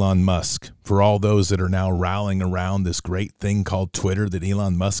of Elon Musk for all those that are now rallying around this great thing called Twitter that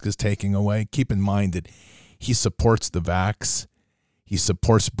Elon Musk is taking away. Keep in mind that he supports the vax. He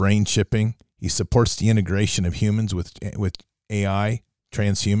supports brain chipping. He supports the integration of humans with AI,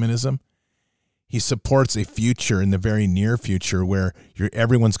 transhumanism. He supports a future in the very near future where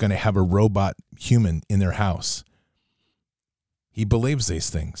everyone's going to have a robot human in their house. He believes these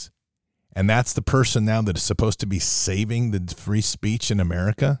things. And that's the person now that is supposed to be saving the free speech in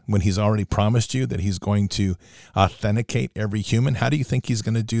America when he's already promised you that he's going to authenticate every human. How do you think he's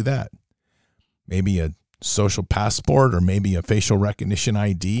going to do that? Maybe a social passport or maybe a facial recognition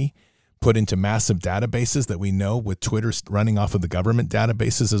ID put into massive databases that we know with Twitter running off of the government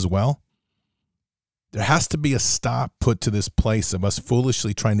databases as well. There has to be a stop put to this place of us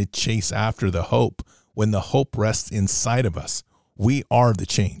foolishly trying to chase after the hope when the hope rests inside of us. We are the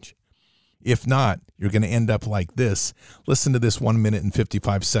change. If not, you're going to end up like this. Listen to this 1 minute and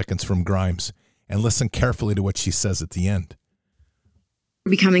 55 seconds from Grimes and listen carefully to what she says at the end.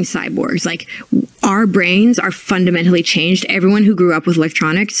 Becoming cyborgs. Like, our brains are fundamentally changed. Everyone who grew up with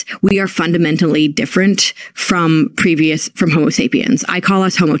electronics, we are fundamentally different from Homo sapiens. I call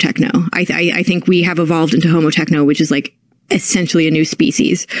us Homo techno. I think we have evolved into Homo techno, which is like essentially a new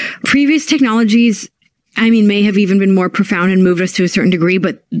species. Previous technologies, may have even been more profound and moved us to a certain degree,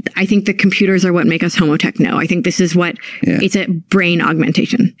 but I think the computers are what make us Homo techno. I think this is what, it's a brain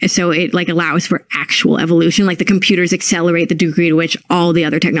augmentation. So it allows for actual evolution. Like, the computers accelerate the degree to which all the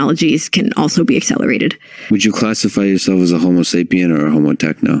other technologies can also be accelerated. Would you classify yourself as a Homo sapien or a Homo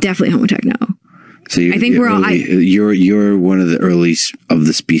techno? Definitely Homo techno. So I think we're all, you're one of the early of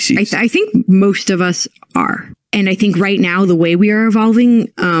the species. I think most of us are. And I think right now, the way we are evolving,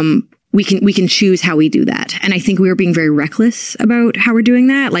 we can choose how we do that. And I think we are being very reckless about how we're doing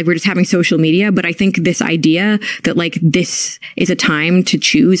that. Like, we're just having social media. But I think this idea that this is a time to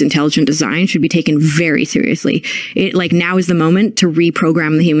choose intelligent design should be taken very seriously. Now is the moment to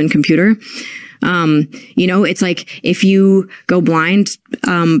reprogram the human computer. It's like, if you go blind,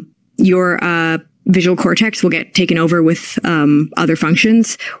 your visual cortex will get taken over with other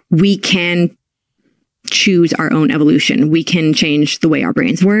functions. We can choose our own evolution. We can change the way our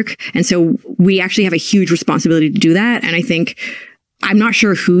brains work. And so we actually have a huge responsibility to do that. And I think, I'm not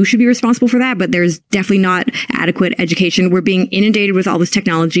sure who should be responsible for that, but there's definitely not adequate education. We're being inundated with all this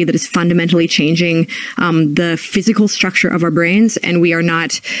technology that is fundamentally changing the physical structure of our brains. And we are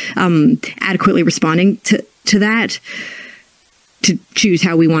not adequately responding to that to choose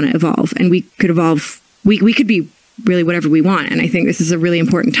how we want to evolve. And we could evolve, we could be really whatever we want. And I think this is a really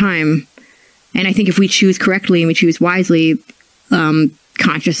important time. And I think if we choose correctly and we choose wisely,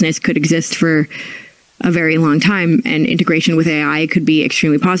 consciousness could exist for a very long time, and integration with AI could be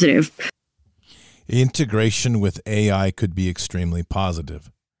extremely positive. Integration with AI could be extremely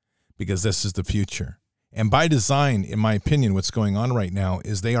positive because this is the future. And by design, in my opinion, what's going on right now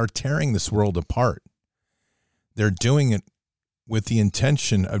is they are tearing this world apart. They're doing it with the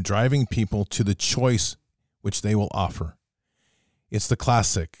intention of driving people to the choice which they will offer. It's the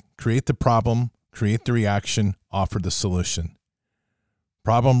classic. Create the problem, create the reaction, offer the solution.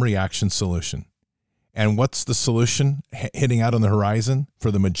 Problem, reaction, solution. And what's the solution hitting out on the horizon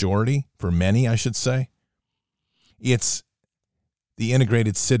for the majority, for many, I should say? It's the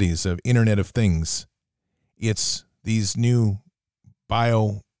integrated cities of Internet of Things. It's these new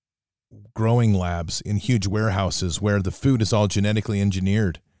bio-growing labs in huge warehouses where the food is all genetically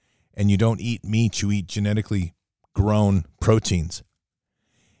engineered and you don't eat meat, you eat genetically grown proteins.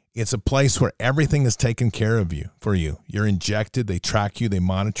 It's a place where everything is taken care of for you. You're injected, they track you, they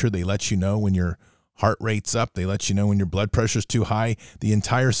monitor, they let you know when your heart rate's up, they let you know when your blood pressure's too high. The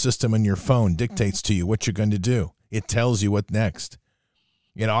entire system on your phone dictates to you what you're going to do. It tells you what next.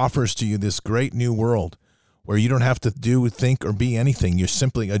 It offers to you this great new world where you don't have to do, think, or be anything. You're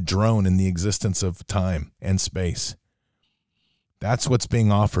simply a drone in the existence of time and space. That's what's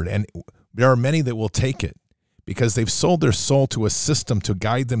being offered. And there are many that will take it, because they've sold their soul to a system to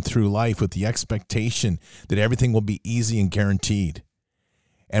guide them through life with the expectation that everything will be easy and guaranteed.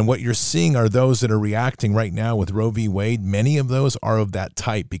 And what you're seeing are those that are reacting right now with Roe v. Wade. Many of those are of that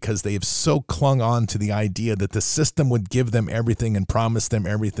type because they have so clung on to the idea that the system would give them everything and promise them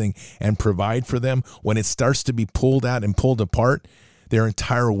everything and provide for them. When it starts to be pulled out and pulled apart, their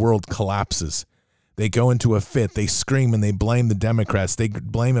entire world collapses. They go into a fit, they scream and they blame the Democrats, they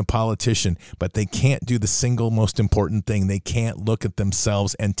blame a politician, but they can't do the single most important thing. They can't look at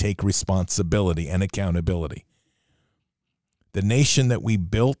themselves and take responsibility and accountability. The nation that we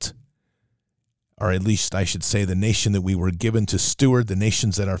built or at least I should say the nation that we were given to steward, a nation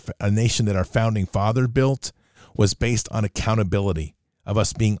that our founding father built, was based on accountability, of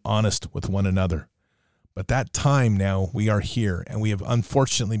us being honest with one another. But that time now, we are here, and we have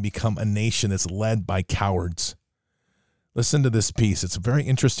unfortunately become a nation that's led by cowards. Listen to this piece. It's a very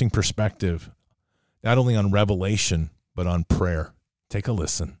interesting perspective, not only on Revelation, but on prayer. Take a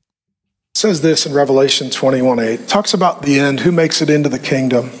listen. It says this in Revelation 21:8. It talks about the end, who makes it into the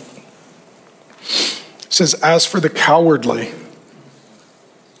kingdom. It says, as for the cowardly,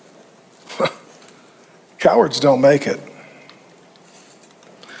 cowards don't make it.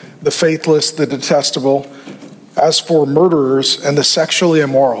 The faithless, the detestable, as for murderers and the sexually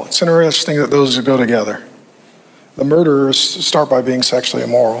immoral. It's interesting that those go together. The murderers start by being sexually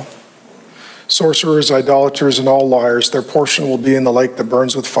immoral. Sorcerers, idolaters, and all liars, their portion will be in the lake that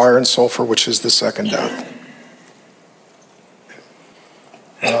burns with fire and sulfur, which is the second death.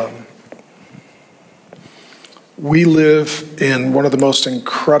 We live in one of the most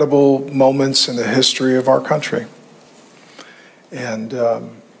incredible moments in the history of our country. And I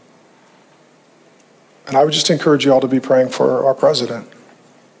would just encourage you all to be praying for our president.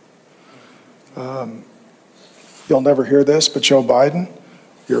 You'll never hear this, but Joe Biden,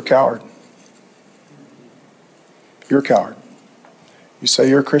 you're a coward. You're a coward. You say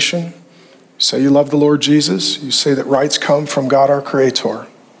you're a Christian. You say you love the Lord Jesus. You say that rights come from God our Creator.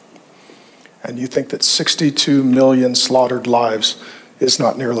 And you think that 62 million slaughtered lives is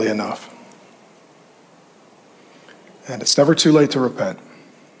not nearly enough. And it's never too late to repent.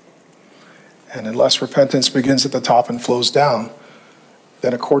 And unless repentance begins at the top and flows down,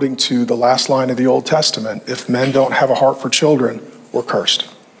 then according to the last line of the Old Testament, if men don't have a heart for children, we're cursed.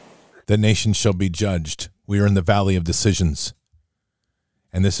 The nation shall be judged. We are in the valley of decisions.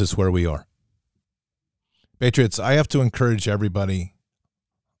 And this is where we are. Patriots, I have to encourage everybody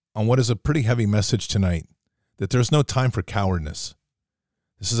on what is a pretty heavy message tonight, that there's no time for cowardness.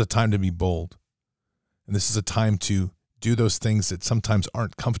 This is a time to be bold. And this is a time to do those things that sometimes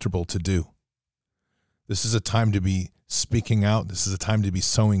aren't comfortable to do. This is a time to be speaking out. This is a time to be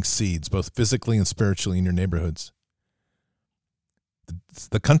sowing seeds, both physically and spiritually in your neighborhoods.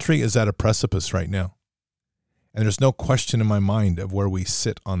 The country is at a precipice right now. And there's no question in my mind of where we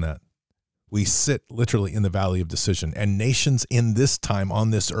sit on that. We sit literally in the valley of decision, and nations in this time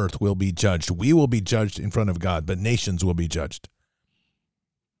on this earth will be judged. We will be judged in front of God, but nations will be judged.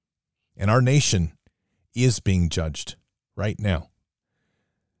 And our nation is being judged right now.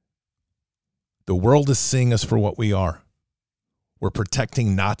 The world is seeing us for what we are. We're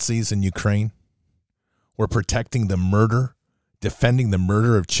protecting Nazis in Ukraine. We're protecting the murder, defending the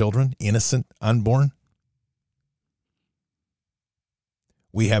murder of children, innocent, unborn.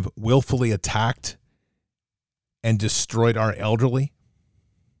 We have willfully attacked and destroyed our elderly.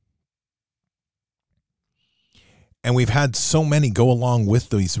 And we've had so many go along with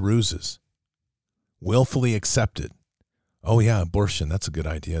these ruses. Willfully accepted. Oh yeah, abortion, that's a good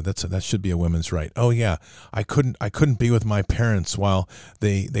idea. That should be a women's right. Oh yeah, I couldn't be with my parents while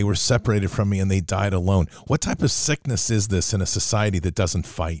they were separated from me and they died alone. What type of sickness is this in a society that doesn't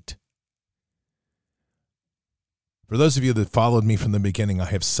fight? For those of you that followed me from the beginning, I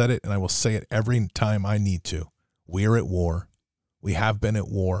have said it and I will say it every time I need to. We're at war. We have been at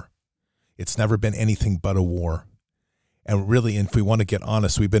war. It's never been anything but a war. And really, if we want to get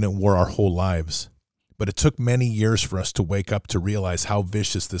honest, we've been at war our whole lives. But it took many years for us to wake up to realize how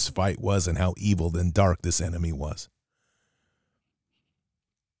vicious this fight was and how evil and dark this enemy was.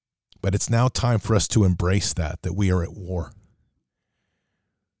 But it's now time for us to embrace that we are at war.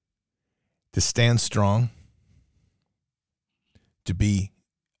 To stand strong, to be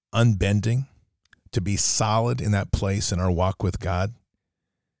unbending, to be solid in that place in our walk with God,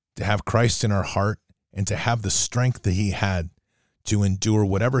 to have Christ in our heart, and to have the strength that he had to endure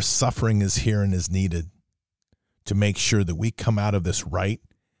whatever suffering is here and is needed to make sure that we come out of this right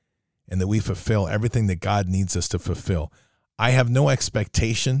and that we fulfill everything that God needs us to fulfill. I have no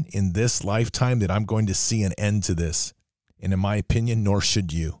expectation in this lifetime that I'm going to see an end to this. And in my opinion, nor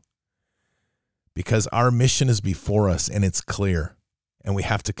should you. Because our mission is before us and it's clear, and we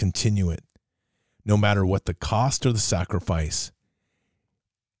have to continue it, no matter what the cost or the sacrifice.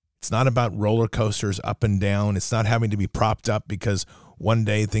 It's not about roller coasters up and down. It's not having to be propped up because one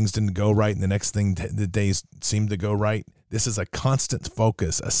day things didn't go right and the next thing the days seem to go right. This is a constant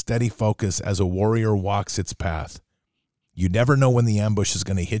focus, a steady focus as a warrior walks its path. You never know when the ambush is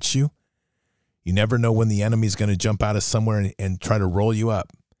going to hit you. You never know when the enemy is going to jump out of somewhere and try to roll you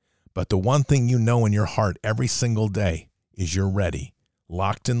up. But the one thing you know in your heart every single day is you're ready,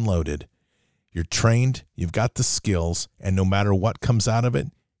 locked and loaded. You're trained, you've got the skills, and no matter what comes out of it,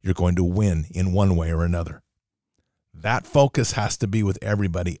 you're going to win in one way or another. That focus has to be with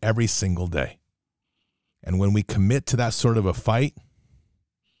everybody every single day. And when we commit to that sort of a fight,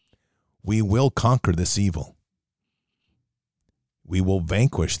 we will conquer this evil. We will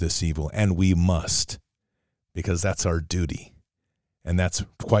vanquish this evil, and we must, because that's our duty. And that's,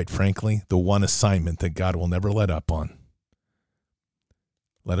 quite frankly, the one assignment that God will never let up on.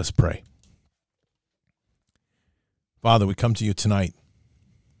 Let us pray. Father, we come to you tonight,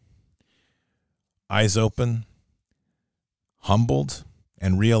 eyes open, humbled,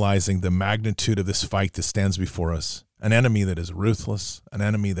 and realizing the magnitude of this fight that stands before us. An enemy that is ruthless, an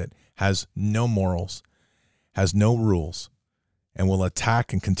enemy that has no morals, has no rules, and will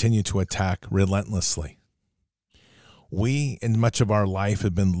attack and continue to attack relentlessly. We, in much of our life,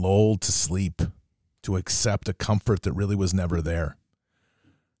 have been lulled to sleep, to accept a comfort that really was never there,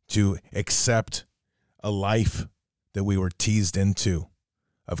 to accept a life that we were teased into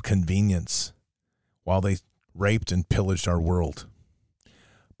of convenience while they raped and pillaged our world.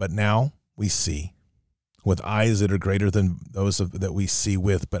 But now we see with eyes that are greater than those that we see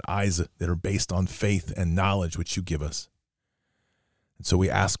with, but eyes that are based on faith and knowledge which you give us. And so we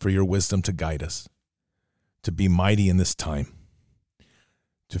ask for your wisdom to guide us, to be mighty in this time,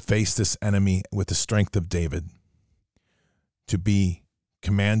 to face this enemy with the strength of David, to be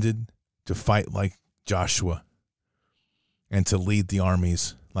commanded to fight like Joshua, and to lead the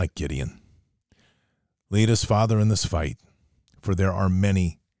armies like Gideon. Lead us, Father, in this fight, for there are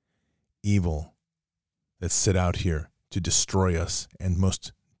many evil that sit out here to destroy us, and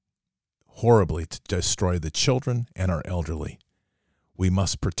most horribly to destroy the children and our elderly. We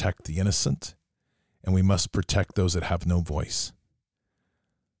must protect the innocent, and we must protect those that have no voice.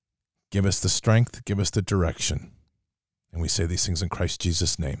 Give us the strength, give us the direction. And we say these things in Christ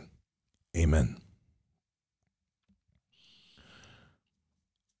Jesus' name. Amen.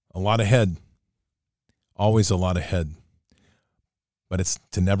 A lot ahead, always a lot ahead, but it's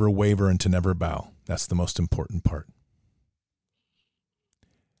to never waver and to never bow. That's the most important part.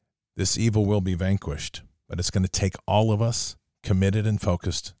 This evil will be vanquished, but it's going to take all of us committed and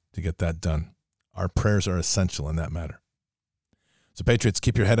focused to get that done. Our prayers are essential in that matter. So, Patriots,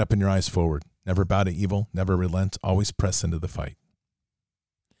 keep your head up and your eyes forward. Never bow to evil, never relent, always press into the fight.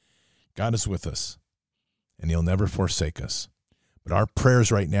 God is with us, and he'll never forsake us. But our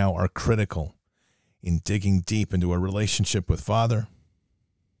prayers right now are critical in digging deep into a relationship with Father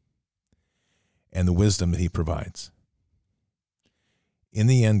and the wisdom that he provides. In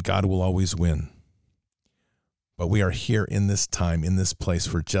the end, God will always win. But we are here in this time, in this place,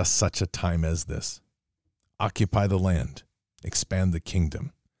 for just such a time as this. Occupy the land. Expand the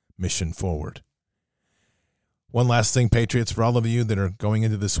kingdom. Mission forward. One last thing, Patriots, for all of you that are going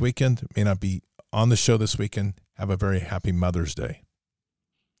into this weekend, may not be on the show this weekend, have a very happy Mother's Day.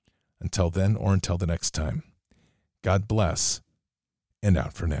 Until then, or until the next time, God bless, and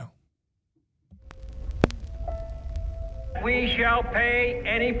out for now. We shall pay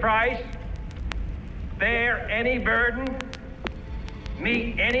any price, bear any burden,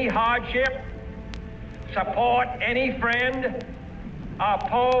 meet any hardship, support any friend,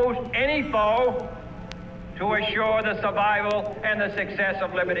 oppose any foe, to assure the survival and the success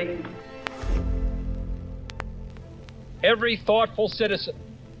of liberty. Every thoughtful citizen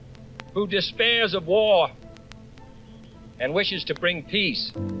who despairs of war and wishes to bring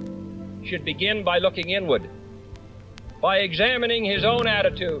peace should begin by looking inward, by examining his own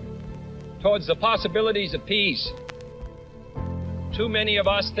attitude towards the possibilities of peace. Too many of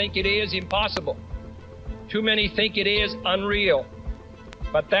us think it is impossible. Too many think it is unreal.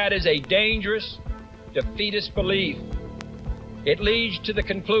 But that is a dangerous, defeatist belief. It leads to the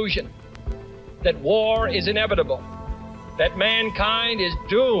conclusion that war is inevitable, that mankind is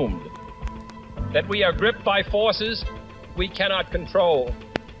doomed, that we are gripped by forces we cannot control.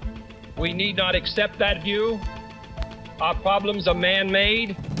 We need not accept that view. Our problems are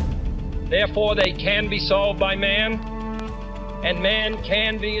man-made, therefore they can be solved by man, and man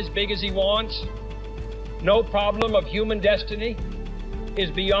can be as big as he wants. No problem of human destiny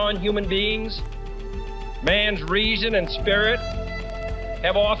is beyond human beings. Man's reason and spirit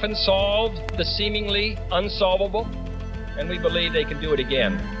have often solved the seemingly unsolvable, and we believe they can do it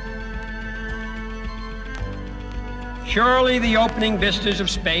again. Surely the opening vistas of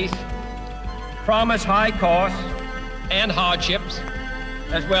space promise high costs and hardships,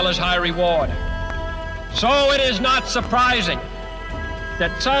 as well as high reward. So it is not surprising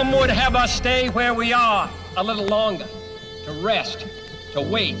that some would have us stay where we are a little longer, to rest, to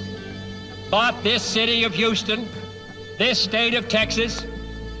wait. But this city of Houston, this state of Texas,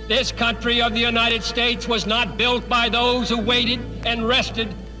 this country of the United States was not built by those who waited and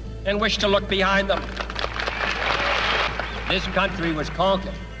rested and wish to look behind them. This country was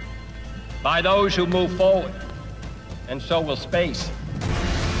conquered by those who move forward, and so will space.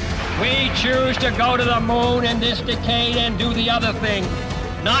 We choose to go to the moon in this decade and do the other thing,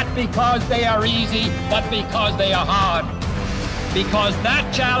 not because they are easy, but because they are hard. Because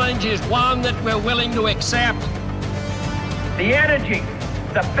that challenge is one that we're willing to accept. The energy,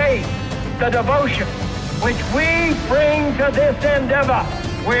 the faith, the devotion which we bring to this endeavor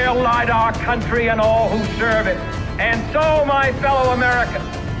will light our country and all who serve it. And so, my fellow Americans,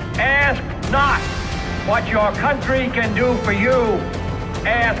 ask not what your country can do for you,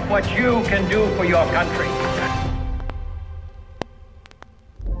 ask what you can do for your country.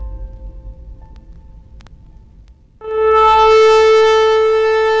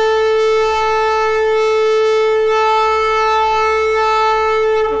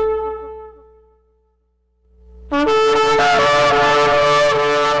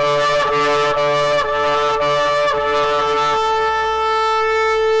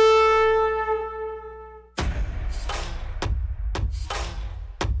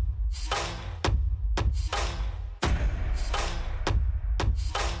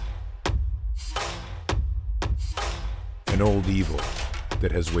 An old evil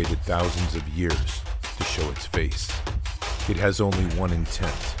that has waited thousands of years to show its face. It has only one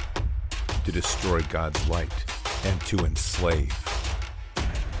intent: to destroy God's light and to enslave.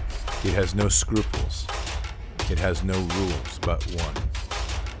 It has no scruples. It has no rules but one: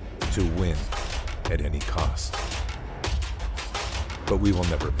 to win at any cost. But we will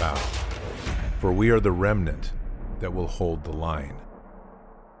never bow, for we are the remnant that will hold the line.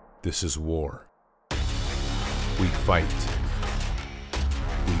 This is war. We fight.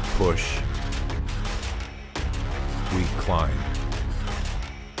 We push. We climb.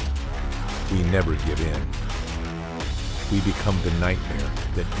 We never give in. We become the nightmare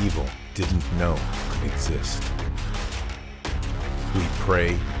that evil didn't know could exist. We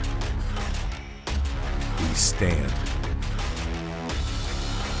pray. We stand.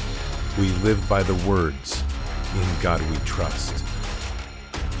 We live by the words, "In God we trust."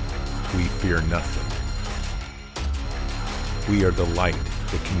 We fear nothing. We are the light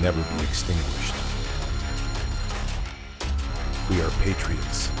that can never be extinguished. We are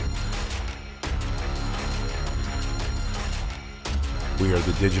patriots. We are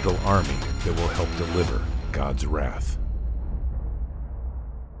the digital army that will help deliver God's wrath.